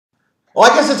Well,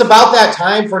 I guess it's about that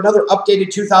time for another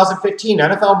updated 2015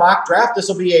 NFL mock draft. This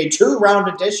will be a 2-round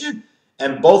edition,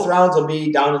 and both rounds will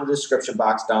be down in the description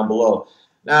box down below.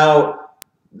 Now,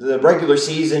 the regular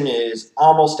season is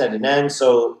almost at an end,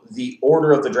 so the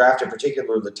order of the draft, in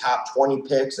particular the top 20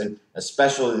 picks and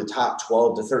especially the top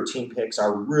 12 to 13 picks,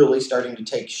 are really starting to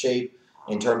take shape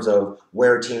in terms of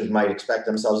where teams might expect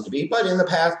themselves to be. But in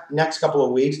the next couple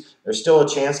of weeks, there's still a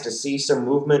chance to see some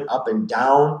movement up and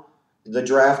down the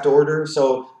draft order.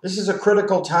 So this is a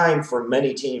critical time for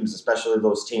many teams, especially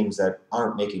those teams that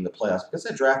aren't making the playoffs, because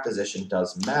that draft position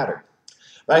does matter.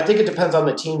 But I think it depends on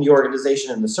the team, the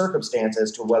organization, and the circumstance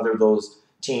as to whether those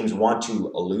teams want to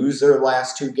lose their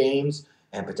last 2 games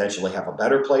and potentially have a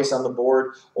better place on the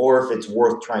board, or if it's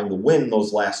worth trying to win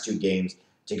those last 2 games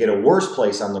to get a worse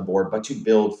place on the board, but to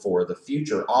build for the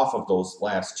future off of those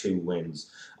last 2 wins.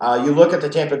 You look at the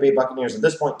Tampa Bay Buccaneers at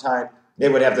this point in time, they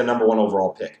would have the number 1 overall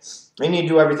pick. They need to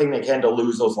do everything they can to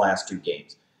lose those last 2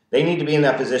 games. They need to be in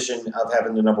that position of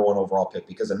having the number 1 overall pick,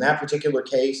 because in that particular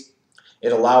case,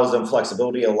 it allows them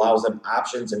flexibility, it allows them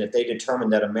options, and if they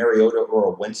determine that a Mariota or a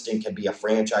Winston can be a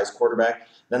franchise quarterback,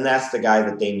 then that's the guy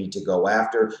that they need to go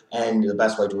after. And the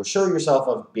best way to assure yourself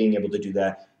of being able to do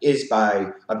that is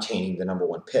by obtaining the number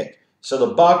 1 pick. So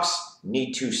the Bucs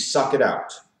need to suck it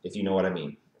out, if you know what I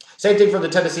mean. Same thing for the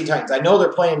Tennessee Titans. I know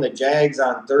they're playing the Jags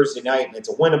on Thursday night, and it's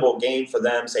a winnable game for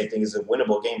them. Same thing as a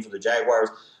winnable game for the Jaguars.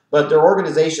 But their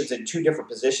organization's in 2 different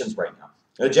positions right now.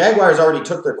 The Jaguars already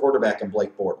took their quarterback in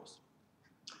Blake Bortles.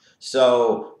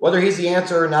 So whether he's the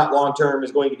answer or not long-term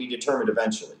is going to be determined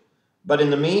eventually. But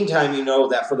in the meantime, you know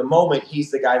that for the moment,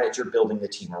 he's the guy that you're building the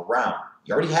team around.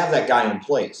 You already have that guy in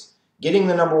place. Getting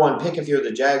the number 1 pick if you're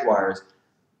the Jaguars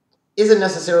isn't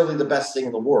necessarily the best thing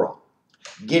in the world.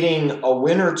 Getting a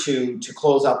win or 2 to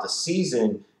close out the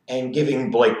season and giving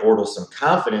Blake Bortles some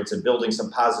confidence and building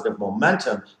some positive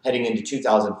momentum heading into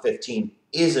 2015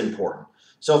 is important.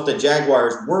 So if the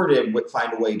Jaguars were to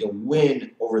find a way to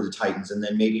win over the Titans and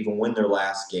then maybe even win their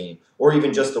last game, or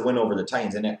even just the win over the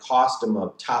Titans, and it cost them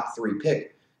a top 3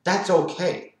 pick, that's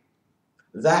okay.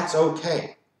 That's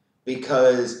okay.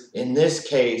 Because in this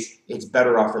case, it's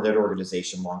better off for that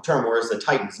organization long term, whereas the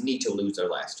Titans need to lose their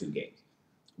last 2 games.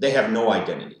 They have no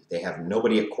identity. They have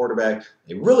nobody at quarterback.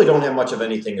 They really don't have much of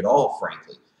anything at all,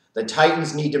 frankly. The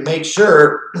Titans need to make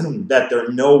sure that they're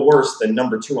no worse than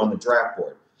number 2 on the draft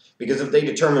board. Because if they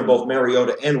determine both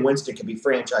Mariota and Winston can be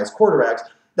franchise quarterbacks,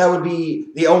 that would be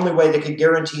the only way they could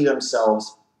guarantee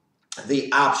themselves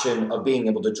the option of being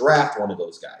able to draft one of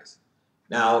those guys.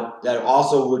 Now, that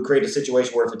also would create a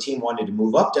situation where if a team wanted to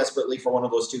move up desperately for one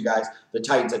of those 2 guys, the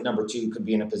Titans at number 2 could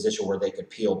be in a position where they could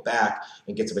peel back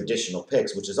and get some additional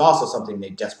picks, which is also something they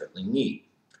desperately need.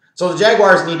 So the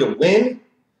Jaguars need to win.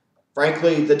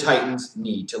 Frankly, the Titans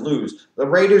need to lose. The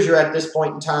Raiders, you're at this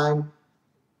point in time,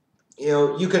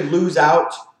 you could lose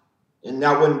out, and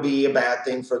that wouldn't be a bad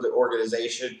thing for the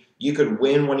organization. You could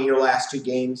win one of your last 2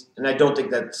 games, and I don't think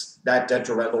that's that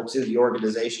detrimental to the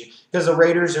organization because the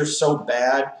Raiders are so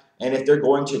bad, and if they're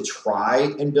going to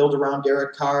try and build around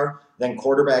Derek Carr, then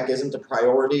quarterback isn't the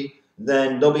priority,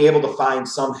 then they'll be able to find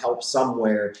some help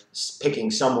somewhere,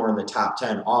 picking somewhere in the top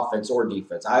 10, offense or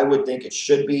defense. I would think it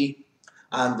should be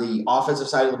on the offensive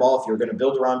side of the ball if you're going to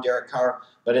build around Derek Carr.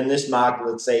 But in this mock,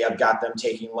 let's say I've got them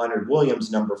taking Leonard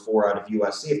Williams, number 4 out of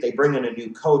USC. If they bring in a new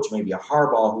coach, maybe a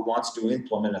Harbaugh who wants to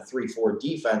implement a 3-4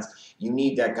 defense, you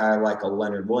need that guy like a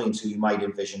Leonard Williams who you might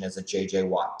envision as a J.J.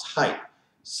 Watt type.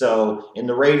 So in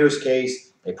the Raiders'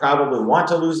 case, they probably want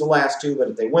to lose the last 2, but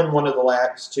if they win one of the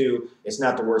last 2, it's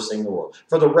not the worst thing in the world.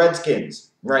 For the Redskins,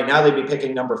 right now they'd be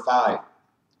picking number 5.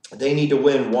 They need to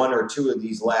win 1 or 2 of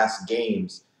these last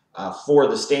games for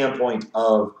the standpoint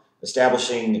of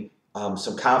establishing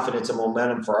some confidence and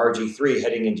momentum for RG3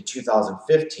 heading into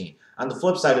 2015. On the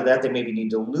flip side of that, they maybe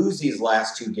need to lose these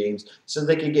last 2 games so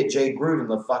they can get Jay Gruden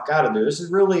the fuck out of there. This is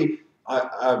really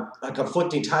a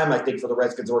conflicting time, I think, for the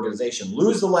Redskins organization.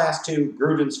 Lose the last 2,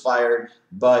 Gruden's fired,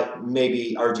 but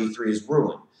maybe RG3 is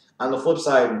ruined. On the flip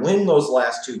side, win those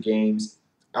last 2 games,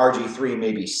 RG3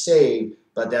 may be saved,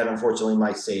 but that unfortunately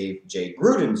might save Jay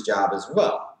Gruden's job as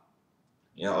well.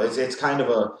 It's kind of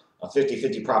a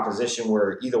 50-50 proposition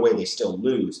where either way they still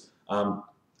lose.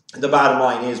 The bottom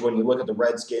line is when you look at the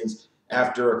Redskins,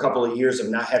 after a couple of years of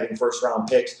not having first-round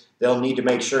picks, they'll need to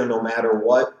make sure no matter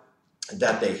what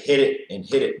that they hit it and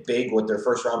hit it big with their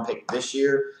first-round pick this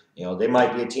year. They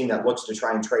might be a team that looks to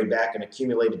try and trade back and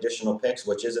accumulate additional picks,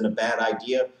 which isn't a bad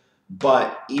idea.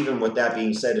 But even with that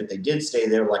being said, if they did stay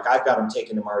there, like I've got them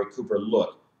taking Amari Cooper,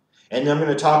 look. And I'm going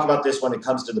to talk about this when it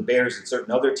comes to the Bears and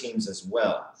certain other teams as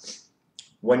well.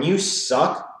 When you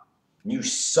suck, you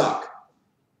suck.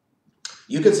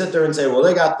 You could sit there and say, well,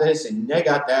 they got this, and they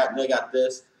got that, and they got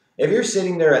this. If you're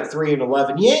sitting there at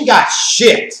 3-11, you ain't got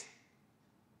shit.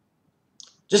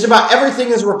 Just about everything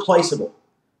is replaceable.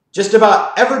 Just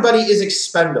about everybody is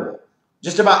expendable.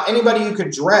 Just about anybody you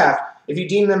could draft, if you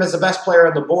deem them as the best player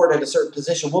on the board at a certain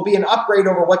position, will be an upgrade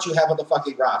over what you have on the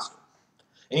fucking roster.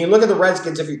 And you look at the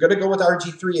Redskins, if you're going to go with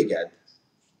RG3 again,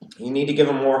 you need to give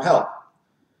them more help.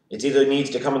 It either needs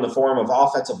to come in the form of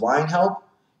offensive line help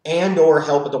and or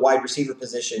help at the wide receiver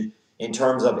position in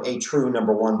terms of a true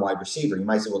number one wide receiver. You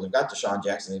might say, well, they've got Deshaun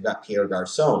Jackson, they've got Pierre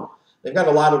Garçon. They've got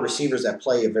a lot of receivers that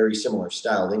play a very similar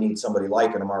style. They need somebody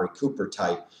like an Amari Cooper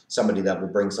type, somebody that will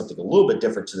bring something a little bit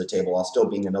different to the table while still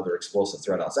being another explosive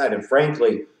threat outside. And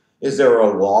frankly, is there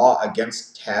a law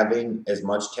against having as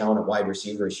much talent at wide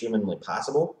receiver as humanly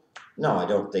possible? No, I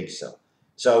don't think so.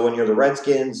 So when you're the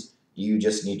Redskins, you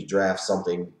just need to draft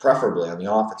something preferably on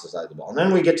the offensive side of the ball. And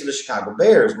then we get to the Chicago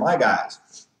Bears, my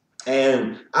guys.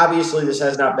 And obviously this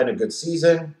has not been a good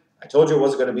season. I told you it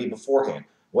wasn't going to be beforehand.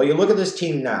 Well, you look at this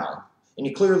team now, and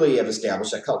you clearly have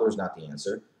established that Cutler's not the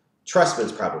answer.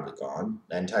 Trestman's probably gone.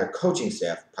 The entire coaching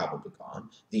staff probably gone.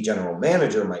 The general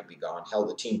manager might be gone. Hell,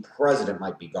 the team president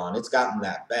might be gone. It's gotten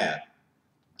that bad.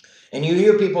 And you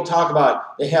hear people talk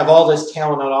about they have all this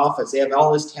talent on offense. They have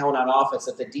all this talent on offense,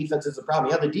 that the defense is a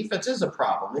problem. Yeah, the defense is a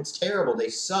problem. It's terrible. They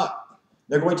suck.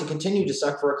 They're going to continue to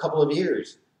suck for a couple of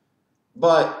years.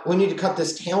 But we need to cut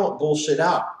this talent bullshit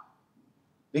out.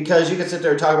 Because you can sit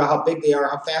there and talk about how big they are,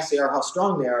 how fast they are, how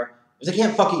strong they are. If they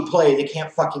can't fucking play, they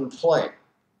can't fucking play.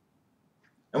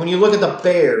 And when you look at the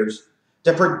Bears,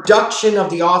 the production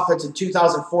of the offense in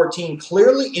 2014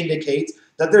 clearly indicates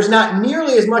that there's not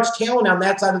nearly as much talent on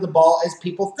that side of the ball as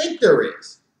people think there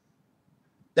is.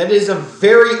 That is a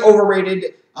very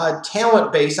overrated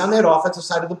talent base on that offensive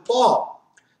side of the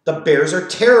ball. The Bears are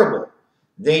terrible.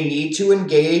 They need to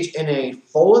engage in a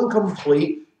full and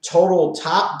complete, total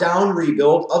top-down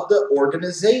rebuild of the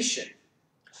organization.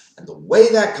 And the way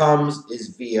that comes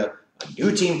is via a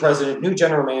new team president, new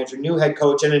general manager, new head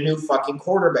coach, and a new fucking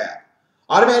quarterback.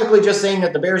 Automatically just saying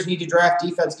that the Bears need to draft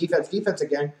defense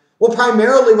again. Well,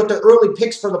 primarily with the early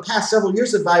picks for the past several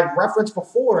years that I've referenced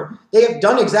before, they have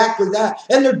done exactly that.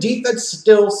 And their defense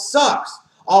still sucks.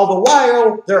 All the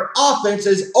while, their offense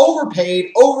is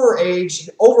overpaid, overaged,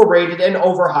 overrated, and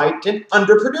overhyped, and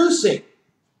underproducing.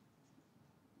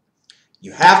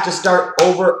 You have to start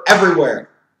over everywhere.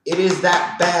 It is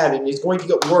that bad, and it's going to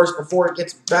get worse before it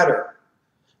gets better.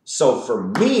 So for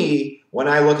me, when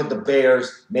I look at the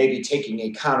Bears maybe taking a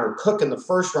Connor Cook in the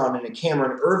first round and a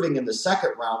Cameron Irving in the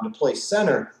second round to play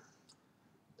center,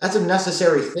 that's a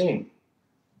necessary thing.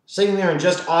 Sitting there and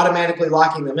just automatically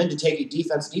locking them in to take a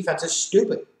defense is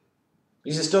stupid.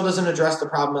 Because it still doesn't address the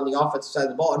problem on the offensive side of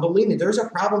the ball. And believe me, there's a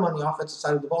problem on the offensive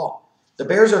side of the ball. The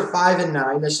Bears are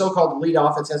 5-9. Their so-called elite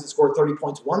offense hasn't scored 30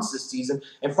 points once this season.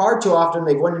 And far too often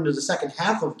they've went into the second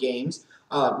half of games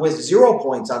with 0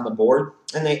 points on the board.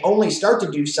 And they only start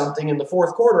to do something in the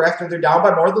fourth quarter after they're down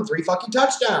by more than 3 fucking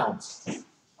touchdowns.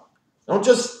 Don't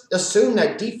just assume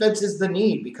that defense is the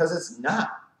need, because it's not.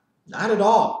 Not at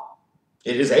all.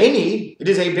 It is a need. It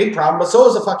is a big problem, but so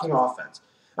is the fucking offense.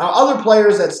 Now, other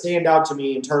players that stand out to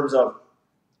me in terms of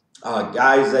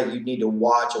guys that you need to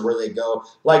watch or where they go,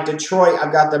 like Detroit,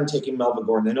 I've got them taking Melvin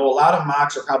Gordon. I know a lot of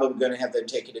mocks are probably going to have them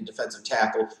taking a defensive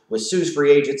tackle with Sue's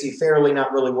free agency fairly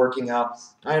not really working out.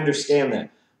 I understand that.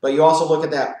 But you also look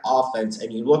at that offense,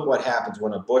 and you look what happens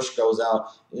when a Bush goes out.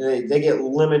 They get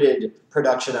limited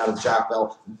production out of Jock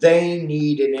Bell. They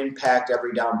need an impact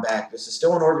every down back. This is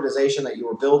still an organization that you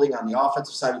were building on the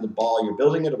offensive side of the ball. You're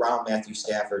building it around Matthew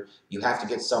Stafford. You have to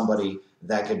get somebody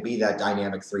that could be that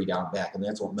dynamic 3-down back, and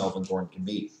that's what Melvin Gordon can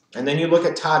be. And then you look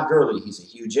at Todd Gurley. He's a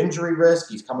huge injury risk.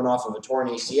 He's coming off of a torn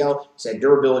ACL. He's had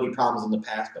durability problems in the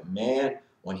past, but man,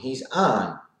 when he's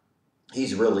on,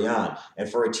 he's really on. And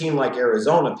for a team like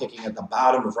Arizona picking at the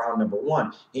bottom of round number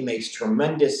 1, he makes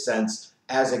tremendous sense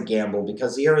as a gamble,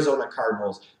 because the Arizona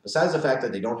Cardinals, besides the fact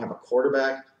that they don't have a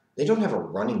quarterback, they don't have a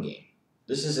running game.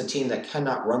 This is a team that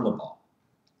cannot run the ball.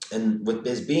 And with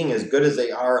this being as good as they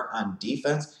are on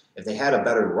defense, if they had a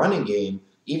better running game,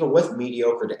 even with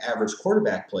mediocre to average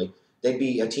quarterback play, they'd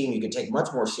be a team you could take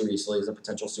much more seriously as a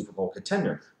potential Super Bowl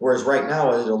contender. Whereas right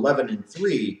now at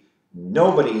 11-3,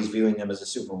 nobody is viewing them as a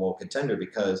Super Bowl contender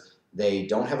because they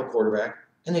don't have a quarterback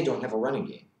and they don't have a running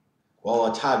game. Well,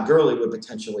 a Todd Gurley would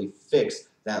potentially fix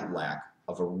that lack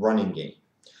of a running game.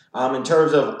 In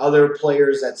terms of other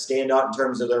players that stand out in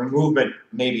terms of their movement,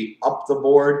 maybe up the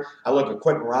board, I look at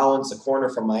Quentin Rollins, the corner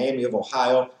from Miami of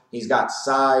Ohio. He's got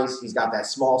size. He's got that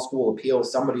small school appeal.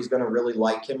 Somebody's going to really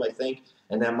like him, I think,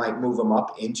 and that might move him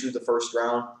up into the first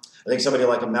round. I think somebody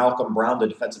like a Malcolm Brown, the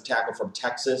defensive tackle from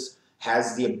Texas,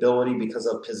 has the ability because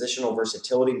of positional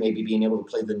versatility, maybe being able to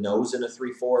play the nose in a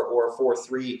 3-4 or a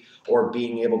 4-3, or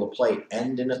being able to play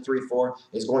end in a 3-4,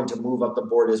 is going to move up the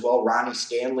board as well. Ronnie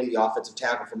Stanley, the offensive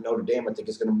tackle from Notre Dame, I think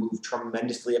is going to move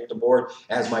tremendously up the board,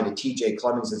 as might a TJ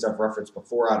Clemmings, as I've referenced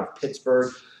before, out of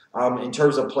Pittsburgh. In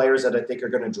terms of players that I think are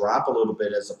going to drop a little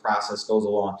bit as the process goes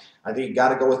along, I think you got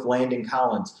to go with Landon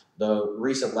Collins. The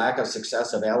recent lack of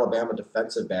success of Alabama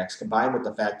defensive backs, combined with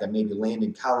the fact that maybe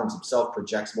Landon Collins himself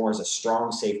projects more as a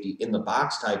strong safety in the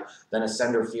box type than a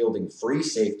center fielding free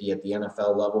safety at the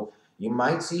NFL level, you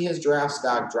might see his draft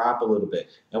stock drop a little bit.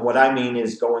 And what I mean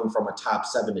is going from a top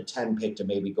 7 to 10 pick to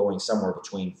maybe going somewhere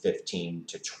between 15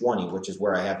 to 20, which is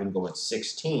where I have him going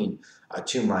 16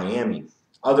 to Miami.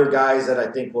 Other guys that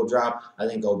I think will drop, I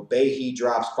think Obehi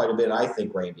drops quite a bit. I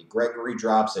think Randy Gregory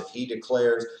drops if he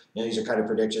declares. These are kind of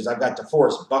predictions. I've got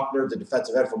DeForest Buckner, the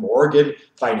defensive end from Oregon,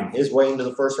 finding his way into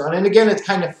the first round. And again, it's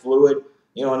kind of fluid.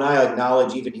 And I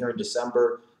acknowledge even here in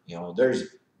December, there's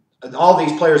all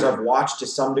these players I've watched to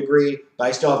some degree, but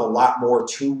I still have a lot more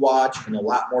to watch and a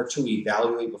lot more to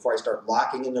evaluate before I start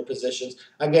locking in their positions.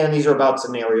 Again, these are about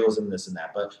scenarios and this and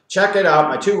that. But check it out,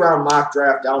 my 2-round mock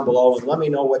draft down below, and let me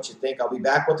know what you think. I'll be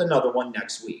back with another one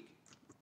next week.